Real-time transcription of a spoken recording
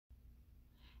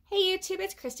Hey YouTube,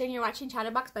 it's Kristen. You're watching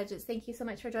Chatterbox Budgets. Thank you so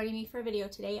much for joining me for a video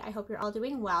today. I hope you're all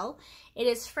doing well. It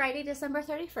is Friday, December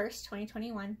 31st,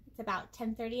 2021. It's about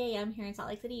 10:30 a.m. here in Salt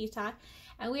Lake City, Utah.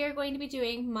 And we are going to be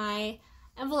doing my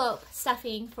envelope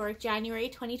stuffing for January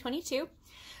 2022.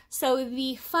 So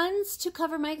the funds to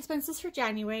cover my expenses for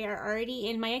January are already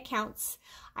in my accounts.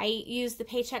 I used the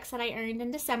paychecks that I earned in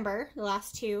December, the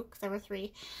last two, because there were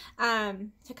three,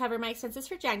 to cover my expenses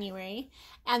for January.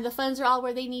 And the funds are all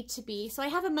where they need to be. So I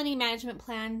have a money management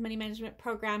plan, money management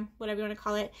program, whatever you want to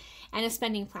call it, and a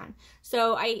spending plan.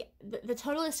 So the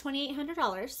total is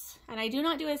 $2,800, and I do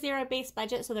not do a zero-based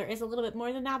budget, so there is a little bit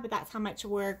more than that, but that's how much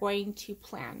we're going to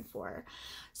plan for.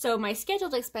 So my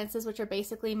scheduled expenses, which are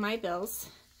basically my bills,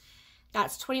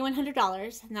 that's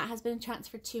 $2,100, and that has been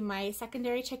transferred to my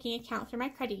secondary checking account through my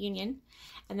credit union.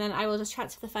 And then I will just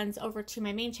transfer the funds over to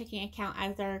my main checking account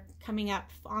as they're coming up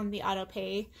on the auto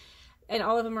pay. And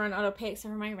all of them are on auto pay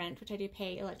except for my rent, which I do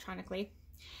pay electronically.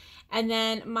 And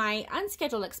then my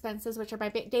unscheduled expenses, which are my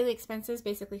daily expenses,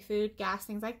 basically food, gas,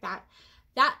 things like that.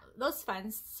 Those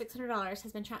funds, $600,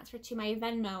 has been transferred to my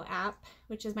Venmo app,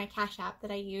 which is my cash app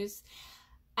that I use.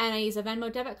 And I use a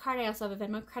Venmo debit card. I also have a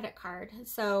Venmo credit card.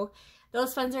 So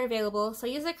those funds are available. So I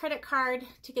use a credit card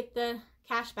to get the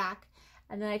cash back,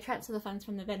 and then I transfer the funds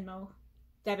from the Venmo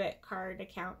debit card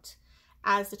account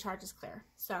as the charge is clear.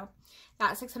 So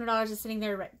that $600 is sitting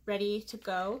there ready to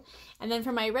go. And then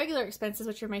for my regular expenses,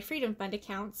 which are my Freedom Fund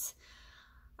accounts,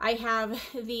 I have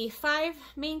the 5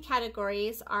 main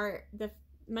categories are the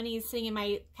money is sitting in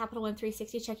my Capital One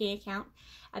 360 checking account,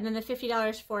 and then the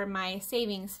 $50 for my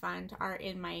savings fund are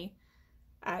in my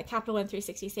Capital One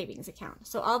 360 savings account.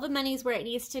 So all the money's where it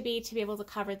needs to be able to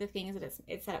cover the things that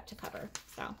it's set up to cover.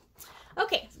 So,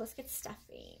 okay, so let's get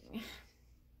stuffing.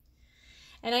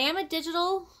 And I am a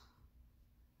digital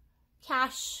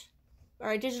cash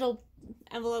or a digital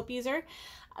envelope user,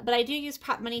 but I do use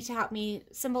prop money to help me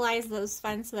symbolize those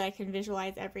funds so that I can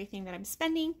visualize everything that I'm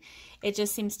spending. It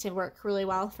just seems to work really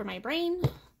well for my brain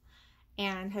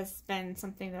and has been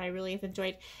something that I really have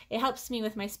enjoyed. It helps me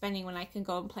with my spending when I can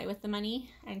go and play with the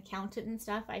money and count it and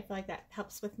stuff. I feel like that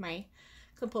helps with my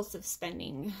compulsive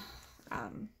spending,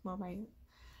 well, my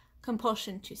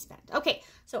compulsion to spend. Okay,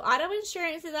 so auto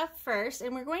insurance is up first,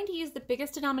 and we're going to use the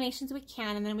biggest denominations we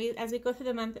can, and then as we go through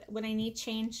the month, when I need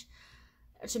change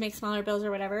to make smaller bills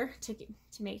or whatever, to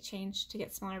make change to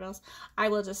get smaller bills, I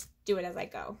will just do it as I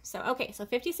go. So, okay, so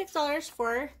 $56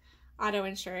 for auto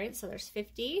insurance. So there's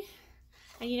 50.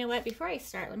 And you know what? Before I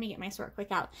start, let me get my sort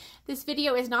quick out. This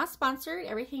video is not sponsored.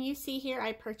 Everything you see here,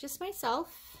 I purchased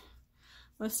myself.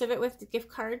 Most of it with gift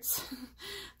cards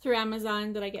through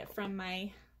Amazon that I get from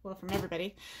from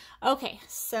everybody. Okay,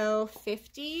 so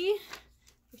 50,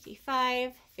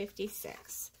 55,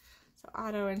 56. So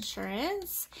auto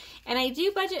insurance. And I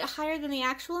do budget higher than the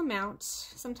actual amount,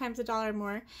 sometimes $1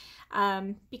 more,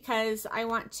 because I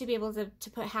want to be able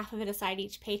to put half of it aside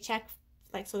each paycheck.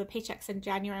 Like, so the paychecks in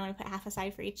January, I want to put half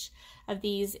aside for each of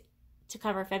these to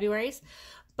cover February's.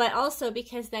 But also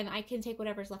because then I can take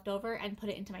whatever's left over and put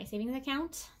it into my savings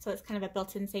account. So it's kind of a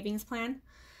built-in savings plan.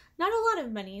 Not a lot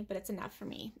of money, but it's enough for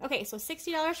me. Okay, so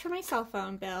 $60 for my cell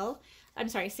phone bill. I'm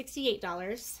sorry,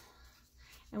 $68.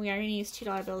 And we are going to use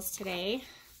 $2 bills today.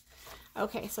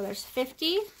 Okay, so there's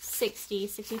 50, 60,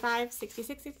 65,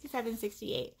 66, 67,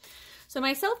 68. So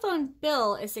my cell phone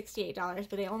bill is $68,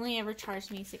 but they only ever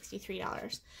charged me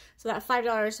 $63. So that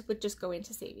 $5 would just go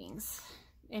into savings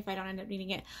if I don't end up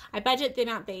needing it. I budget the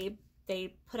amount they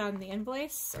put on the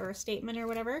invoice or statement or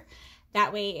whatever.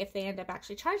 That way, if they end up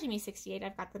actually charging me $68,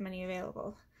 I've got the money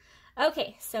available.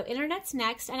 Okay, so internet's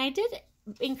next, and I did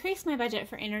increase my budget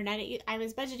for internet. I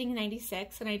was budgeting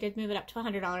 $96, and I did move it up to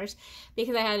 $100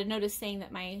 because I had a notice saying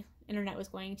that my internet was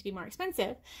going to be more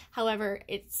expensive. However,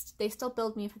 they still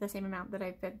billed me for the same amount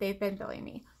that they've been billing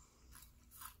me.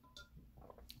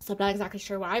 So I'm not exactly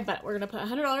sure why, but we're going to put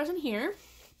 $100 in here.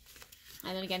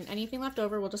 And then again, anything left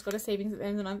over will just go to savings at the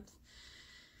end of the month.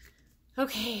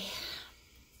 Okay.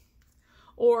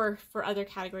 Or for other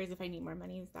categories if I need more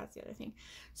money, that's the other thing.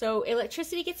 So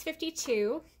electricity gets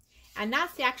 52, and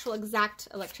that's the actual exact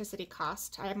electricity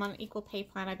cost. I'm on an equal pay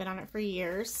plan. I've been on it for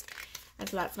years. And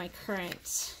so that's my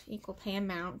current equal pay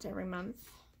amount every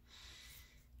month.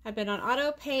 I've been on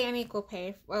auto pay and equal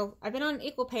pay. Well, I've been on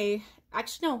equal pay.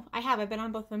 Actually, no, I have. I've been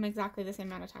on both of them exactly the same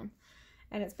amount of time.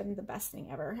 And it's been the best thing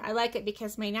ever. I like it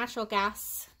because my natural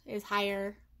gas is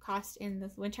higher cost in the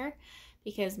winter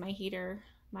because my heater,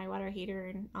 my water heater,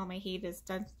 and all my heat is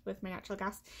done with my natural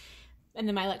gas. And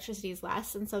then my electricity is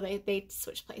less, and so they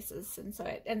switch places, and so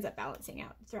it ends up balancing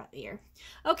out throughout the year.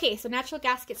 Okay, so natural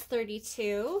gas gets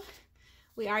 32.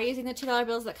 We are using the $2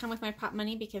 bills that come with my prop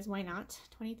money because why not?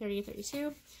 20, 30,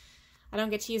 32. I don't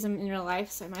get to use them in real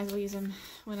life, so I might as well use them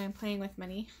when I'm playing with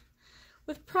money.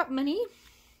 With prop money.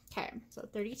 Okay, so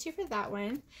 32 for that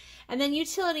one. And then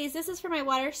utilities. This is for my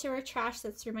water, sewer, trash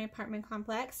that's through my apartment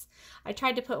complex. I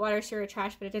tried to put water, sewer,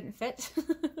 trash, but it didn't fit.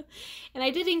 And I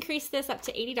did increase this up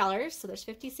to $80. So there's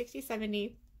 50, 60,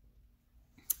 70,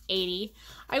 80.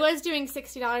 I was doing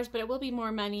 $60, but it will be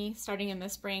more money starting in the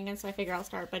spring. And so I figure I'll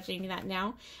start budgeting that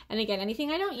now. And again,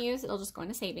 anything I don't use, it'll just go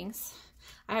into savings.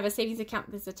 I have a savings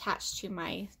account that's attached to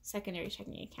my secondary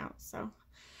checking account, so.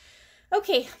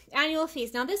 Okay, annual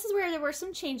fees. Now this is where there were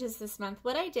some changes this month.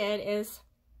 What I did is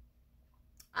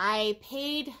I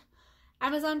paid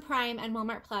Amazon Prime and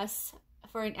Walmart Plus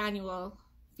for an annual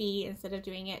fee instead of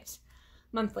doing it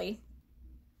monthly.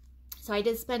 So I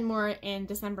did spend more in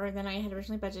December than I had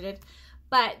originally budgeted,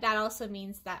 but that also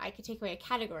means that I could take away a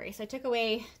category. So I took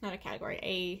away, not a category,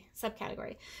 a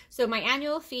subcategory. So my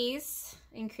annual fees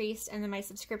increased, and then my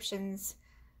subscriptions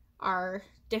are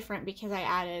different because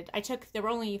there were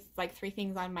only like 3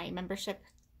 things on my membership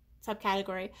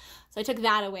subcategory. So I took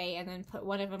that away and then put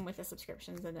one of them with the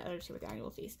subscriptions and the other 2 with the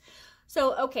annual fees.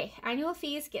 So, okay, annual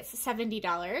fees gets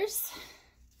 $70.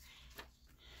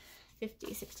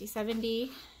 50, 60,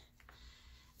 70.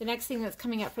 The next thing that's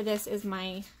coming up for this is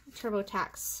my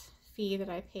TurboTax fee that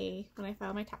I pay when I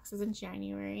file my taxes in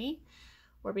January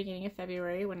or beginning of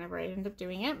February, whenever I end up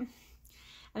doing it.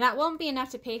 And that won't be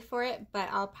enough to pay for it, but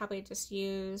I'll probably just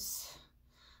use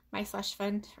my slush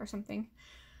fund or something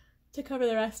to cover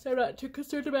the rest. I'm not too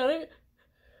concerned about it.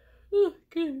 Oh,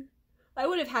 good. I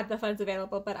would have had the funds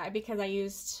available, but because I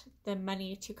used the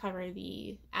money to cover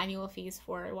the annual fees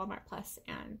for Walmart Plus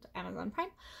and Amazon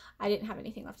Prime, I didn't have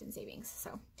anything left in savings.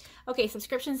 So, okay,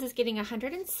 subscriptions is getting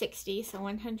 160, so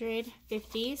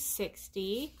 150,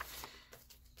 60.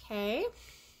 Okay,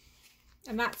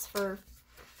 and that's for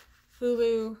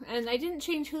Hulu, and I didn't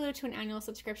change Hulu to an annual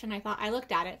subscription. I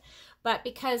looked at it, but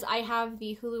because I have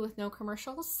the Hulu with no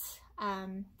commercials,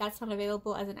 that's not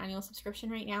available as an annual subscription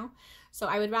right now. So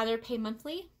I would rather pay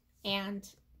monthly and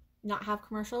not have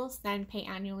commercials than pay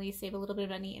annually, save a little bit of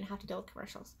money, and have to deal with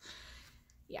commercials.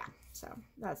 Yeah, so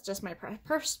that's just my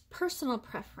personal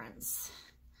preference.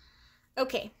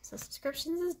 Okay, so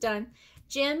subscriptions is done.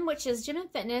 Gym, which is gym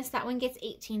and fitness, that one gets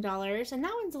 $18, and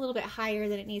that one's a little bit higher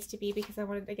than it needs to be because I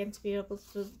wanted, again, to be able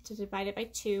to divide it by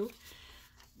 2.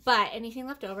 But anything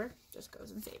left over just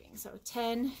goes in savings. So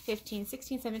 10, 15,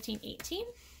 16, 17, 18.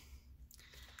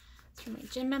 That's for my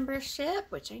gym membership,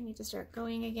 which I need to start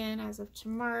going again as of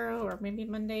tomorrow or maybe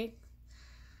Monday.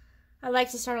 I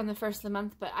like to start on the 1st of the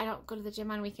month, but I don't go to the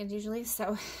gym on weekends usually,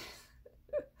 so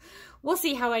we'll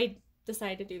see how I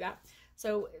decide to do that.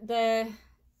 So the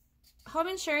home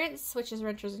insurance, which is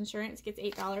renter's insurance, gets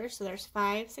 $8. So there's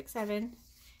 5, 6, 7,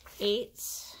 8.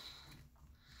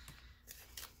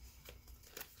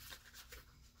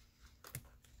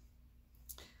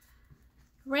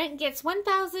 Rent gets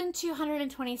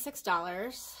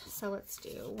 $1,226. So let's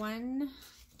do 1,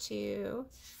 2,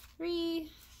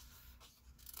 3,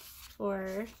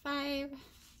 4, 5,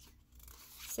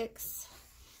 6,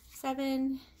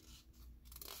 7,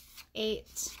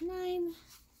 8, 9,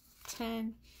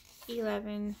 10,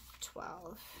 11,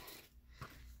 12.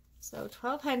 So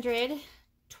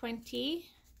 $1,226.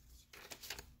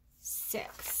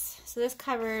 So this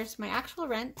covers my actual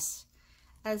rent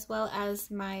as well as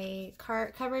my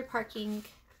covered parking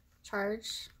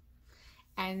charge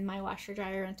and my washer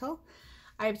dryer rental.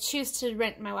 I choose to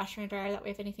rent my washer and dryer, that way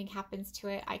if anything happens to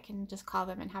it, I can just call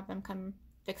them and have them come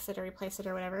fix it or replace it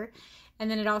or whatever.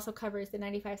 And then it also covers the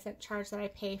 95-cent charge that I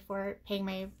pay for paying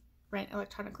my rent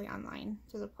electronically online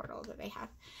through the portal that they have.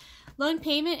 Loan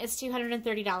payment is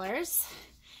 $230.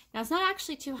 Now it's not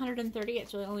actually $230,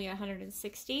 it's really only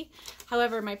 $160.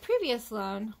 However, my previous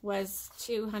loan was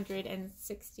 $230.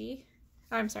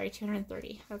 That's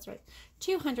right,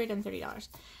 $230.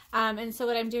 And so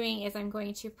what I'm doing is I'm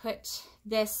going to put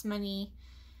this money,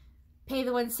 pay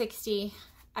the $160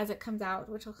 as it comes out,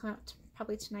 which will come out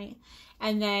probably tonight.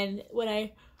 And then when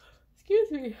I,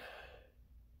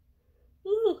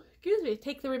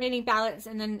 take the remaining balance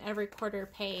and then every quarter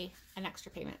pay an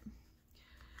extra payment.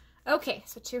 Okay,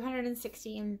 so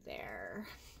 $260 in there.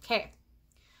 Okay,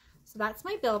 so that's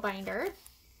my bill binder.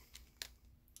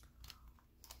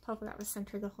 Hopefully that was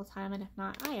centered the whole time, and if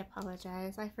not, I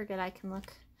apologize. I forget I can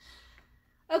look.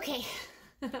 Okay,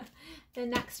 the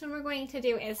next one we're going to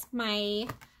do is my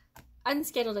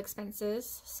unscheduled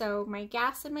expenses. So my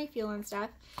gas and my fuel and stuff.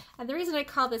 And the reason I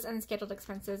call this unscheduled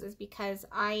expenses is because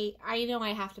I know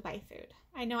I have to buy food.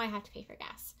 I know I have to pay for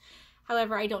gas.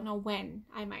 However, I don't know when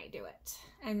I might do it.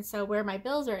 And so where my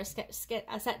bills are a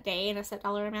set day and a set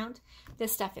dollar amount,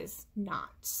 this stuff is not.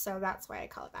 So that's why I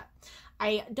call it that.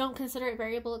 I don't consider it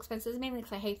variable expenses, mainly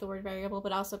because I hate the word variable,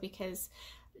 but also because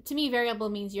to me, variable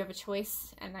means you have a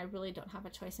choice, and I really don't have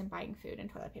a choice in buying food and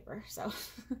toilet paper. So,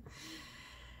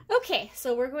 okay,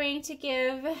 so we're going to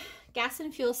give gas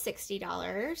and fuel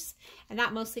 $60, and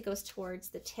that mostly goes towards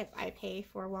the tip I pay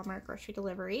for Walmart grocery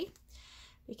delivery,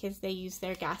 because they use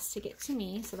their gas to get to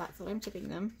me, so that's what I'm tipping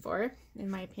them for,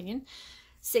 in my opinion.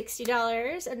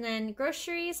 $60, and then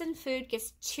groceries and food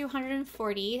gets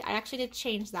 $240. I actually did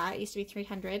change that. It used to be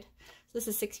 $300, so this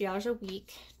is $60 a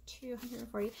week.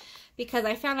 $240, because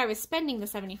I found I was spending the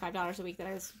 $75 a week that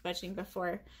I was budgeting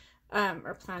before,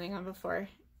 or planning on before,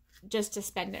 just to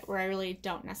spend it, where I really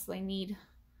don't necessarily need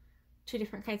 2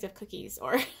 different kinds of cookies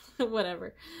or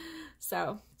whatever.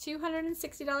 So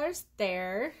 $260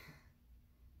 there.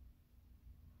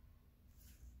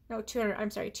 No,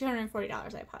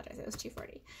 $240. I apologize. It was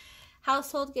 $240.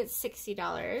 Household gets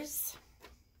 $60.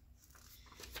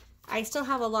 I still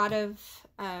have a lot of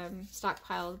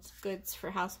stockpiled goods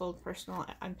for household, personal,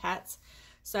 and pets.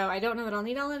 So I don't know that I'll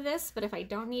need all of this, but if I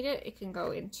don't need it, it can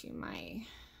go into my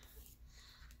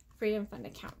Freedom Fund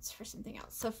accounts for something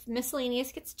else. So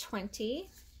miscellaneous gets $20,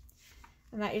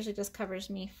 and that usually just covers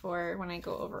me for when I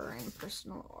go over in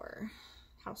personal or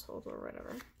household or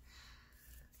whatever.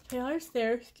 $20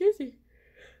 there, excuse me.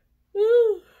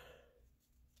 Ooh.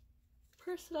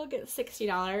 Personal gets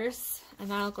 $60, and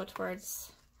that'll go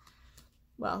towards,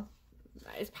 well,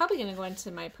 it's probably going to go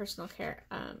into my personal care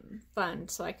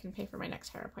fund so I can pay for my next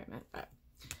hair appointment. But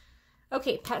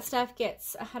okay, pet stuff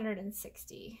gets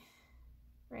 $160,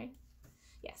 right?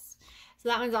 Yes. So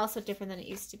that one's also different than it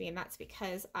used to be, and that's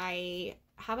because I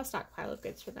have a stockpile of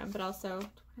goods for them, but also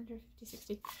 150,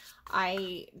 60.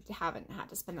 I haven't had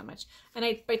to spend that much.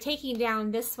 And by taking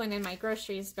down this one and my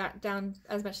groceries down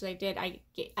as much as I did, I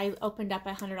opened up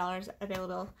 $100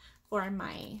 available for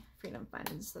my Freedom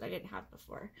Funds that I didn't have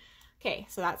before. Okay,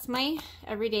 so that's my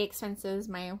everyday expenses.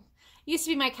 Used to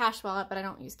be my cash wallet, but I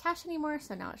don't use cash anymore,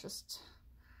 so now it's just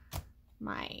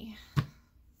my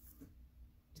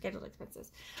scheduled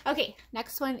expenses. Okay,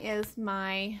 next one is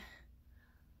my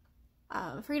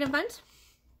Freedom Fund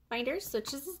binders,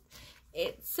 which is,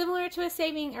 it's similar to a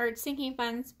saving or sinking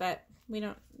funds, but we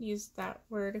don't use that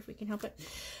word if we can help it.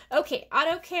 Okay,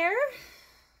 auto care.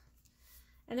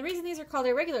 And the reason these are called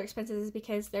irregular expenses is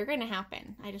because they're going to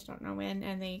happen. I just don't know when,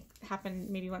 and they happen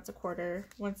maybe once a quarter,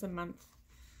 once a month,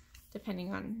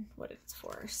 depending on what it's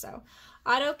for. So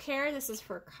auto care, this is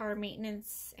for car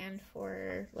maintenance and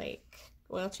for like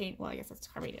oil change. Well, I guess that's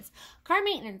car maintenance. Car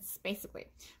maintenance, basically.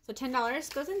 So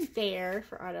 $10 goes in there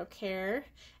for auto care.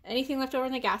 Anything left over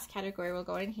in the gas category will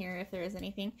go in here if there is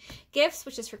anything. Gifts,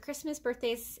 which is for Christmas,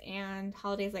 birthdays, and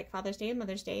holidays like Father's Day and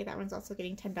Mother's Day. That one's also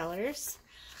getting $10.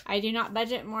 I do not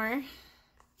budget more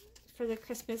for the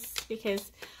Christmas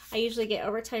because I usually get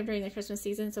overtime during the Christmas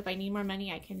season. So if I need more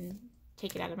money, I can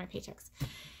take it out of my paychecks.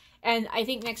 And I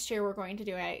think next year we're going to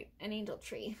do an angel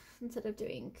tree instead of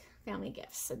doing family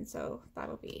gifts. And so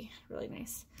that'll be really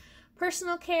nice.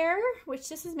 Personal care, which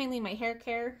this is mainly my hair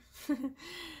care.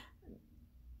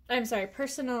 I'm sorry,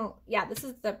 this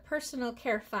is the personal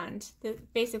care fund.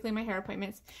 Basically my hair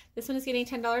appointments. This one is getting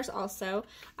 $10 also.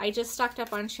 I just stocked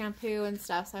up on shampoo and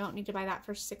stuff, so I don't need to buy that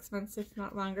for 6 months, if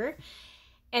not longer.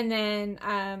 And then,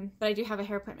 but I do have a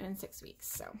hair appointment in 6 weeks,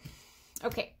 so.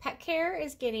 Okay, pet care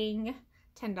is getting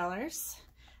 $10.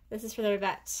 This is for their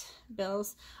vet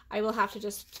bills. I will have to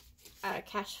just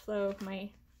cash flow my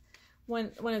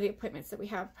one of the appointments that we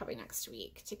have probably next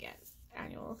week to get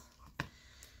annual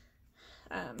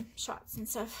shots and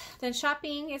stuff. Then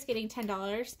shopping is getting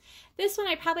 $10. This one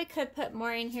I probably could put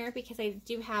more in here because I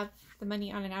do have the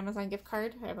money on an Amazon gift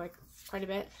card. I have like quite a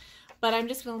bit, but I'm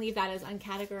just going to leave that as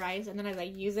uncategorized, and then as I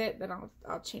use it, then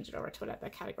I'll change it over to what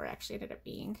that category actually ended up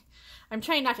being. I'm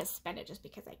trying not to spend it just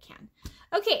because I can.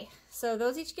 Okay, so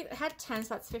those each had 10, so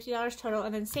that's $50 total,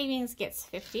 and then savings gets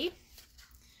 $50.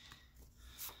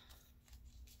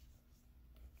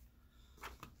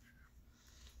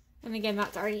 And again,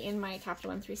 that's already in my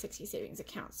Capital One 360 savings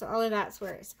account. So all of that's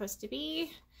where it's supposed to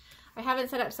be. I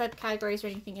haven't set up subcategories or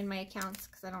anything in my accounts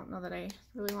because I don't know that I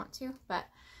really want to. But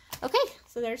okay,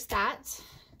 so there's that.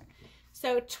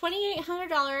 So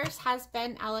 $2,800 has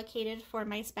been allocated for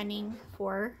my spending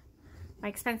for my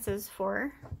expenses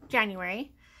for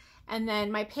January. And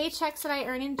then my paychecks that I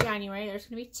earn in January, there's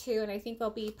going to be 2, and I think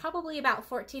they'll be probably about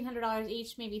 $1,400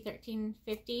 each, maybe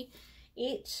 $1,350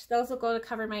 each. Those will go to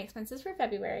cover my expenses for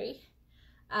February.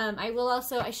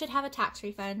 I should have a tax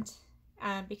refund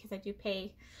because I do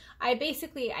pay. I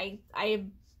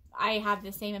I have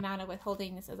the same amount of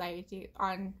withholdings as I do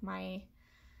on my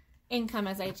income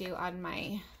as I do on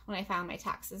my, when I file my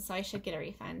taxes. So I should get a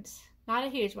refund. Not a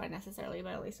huge one necessarily,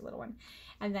 but at least a little one.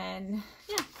 And then,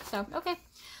 yeah, so, okay.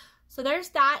 So there's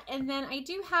that. And then I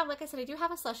do have, like I said, I do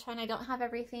have a slush fund. I don't have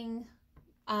everything.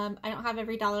 I don't have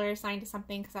every dollar assigned to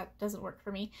something because that doesn't work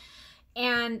for me.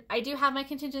 And I do have my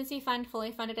contingency fund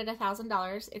fully funded at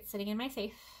 $1,000. It's sitting in my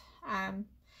safe.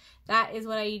 That is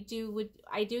what I do.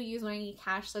 I do use when I need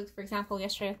cash. So for example,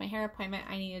 yesterday with my hair appointment,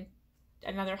 I needed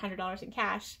another $100 in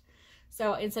cash.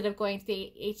 So instead of going to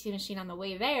the ATM machine on the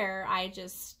way there, I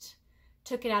just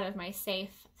took it out of my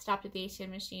safe, stopped at the ATM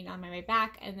machine on my way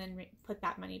back, and then put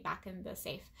that money back in the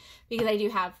safe. Because I do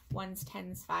have 1s,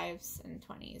 10s, 5s, and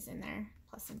 20s in there,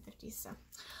 plus some 50s. So,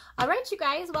 all right, you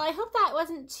guys. Well, I hope that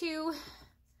wasn't too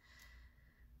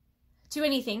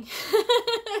anything.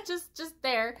 just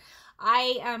there.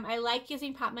 I like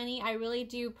using prop money. I really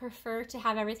do prefer to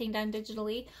have everything done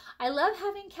digitally. I love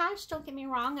having cash, don't get me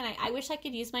wrong, and I wish I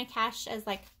could use my cash as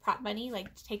like prop money,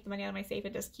 like to take the money out of my safe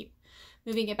and just keep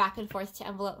moving it back and forth to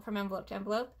envelope, from envelope to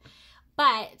envelope.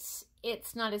 But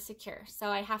it's not as secure. So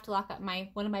I have to lock up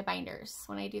one of my binders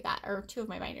when I do that, or 2 of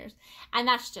my binders. And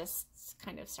that's just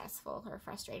kind of stressful or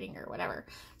frustrating or whatever.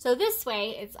 So this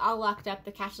way it's all locked up,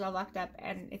 the cash is all locked up,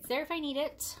 and it's there if I need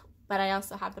it, but I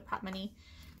also have the prop money.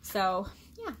 So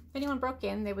yeah, if anyone broke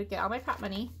in, they would get all my prop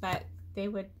money, but they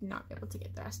would not be able to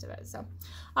get the rest of it. So,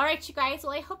 all right, you guys.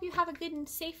 Well, I hope you have a good and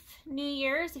safe New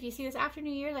Year's. If you see this after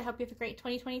New Year's, I hope you have a great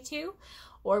 2022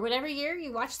 or whatever year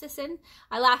you watch this in.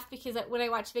 I laugh because when I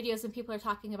watch videos and people are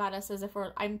talking about us as if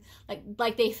I'm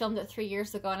like they filmed it 3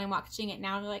 years ago and I'm watching it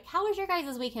now and they're like, how was your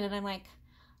guys' weekend? And I'm like,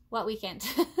 what weekend?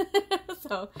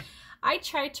 So I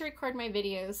tried to record my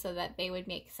videos so that they would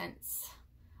make sense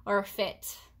or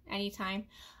fit anytime.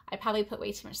 I probably put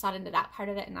way too much thought into that part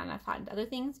of it and not enough thought into other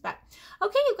things. But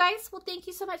okay, you guys. Well, thank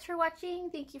you so much for watching.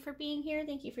 Thank you for being here.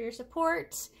 Thank you for your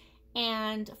support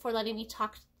and for letting me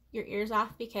talk your ears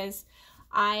off, because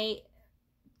I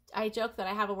joke that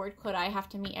I have a word quota I have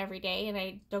to meet every day, and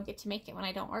I don't get to make it when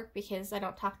I don't work because I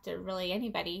don't talk to really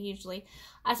anybody usually.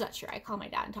 That's not true. I call my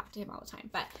dad and talk to him all the time.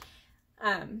 But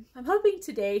I'm hoping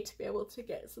today to be able to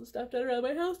get some stuff done around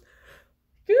my house.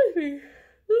 Excuse me.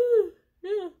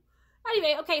 Yeah.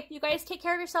 Anyway, okay, you guys take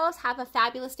care of yourselves. Have a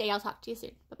fabulous day. I'll talk to you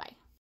soon. Bye-bye.